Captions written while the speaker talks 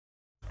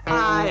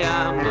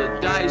am the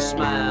dice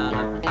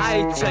man.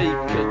 I take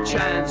a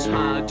chance,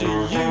 huh? Do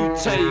you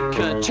take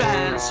a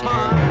chance,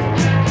 huh?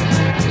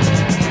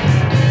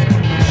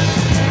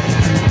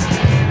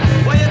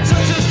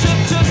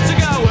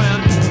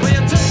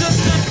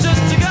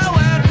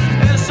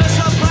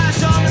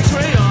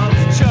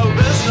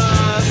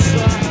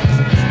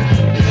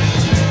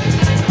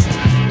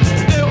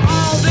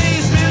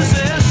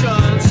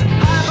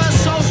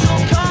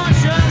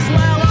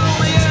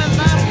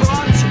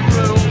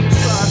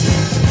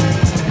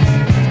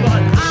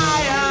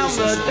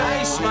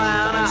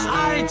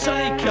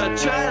 Take a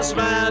chance,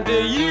 man, do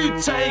you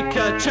take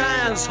a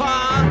chance,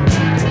 huh?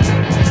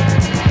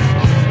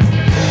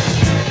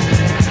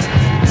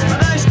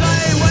 They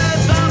stay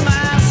with the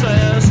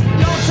masses,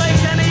 don't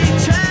take any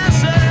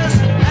chances,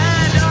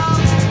 and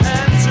I'm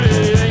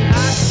emptying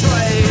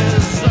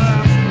ashtrays.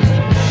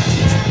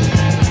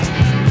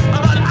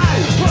 But I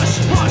push,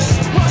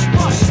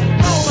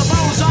 roll the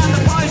balls on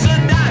the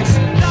poison dice,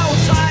 no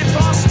time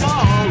for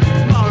small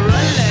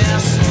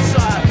moralists,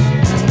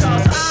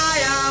 'cause I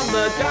am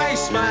the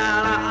dice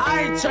man.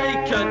 I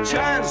take a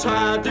chance,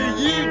 huh? Do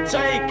you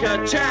take a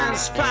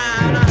chance,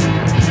 fan?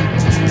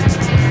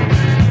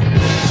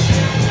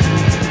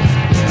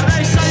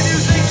 They say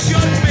music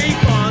should be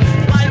fun,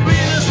 like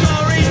reading a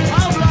story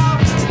of love,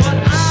 but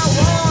I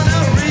wanna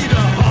read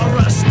a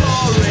horror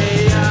story.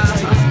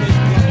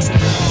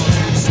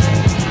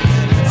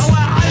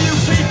 Where are you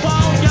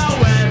people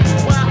going?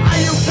 Where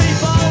are you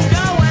people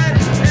going?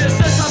 Is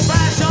this a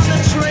branch on the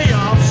tree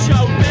of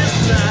show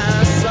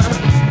business?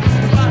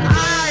 But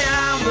I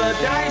am the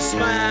dice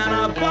man,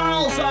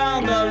 balls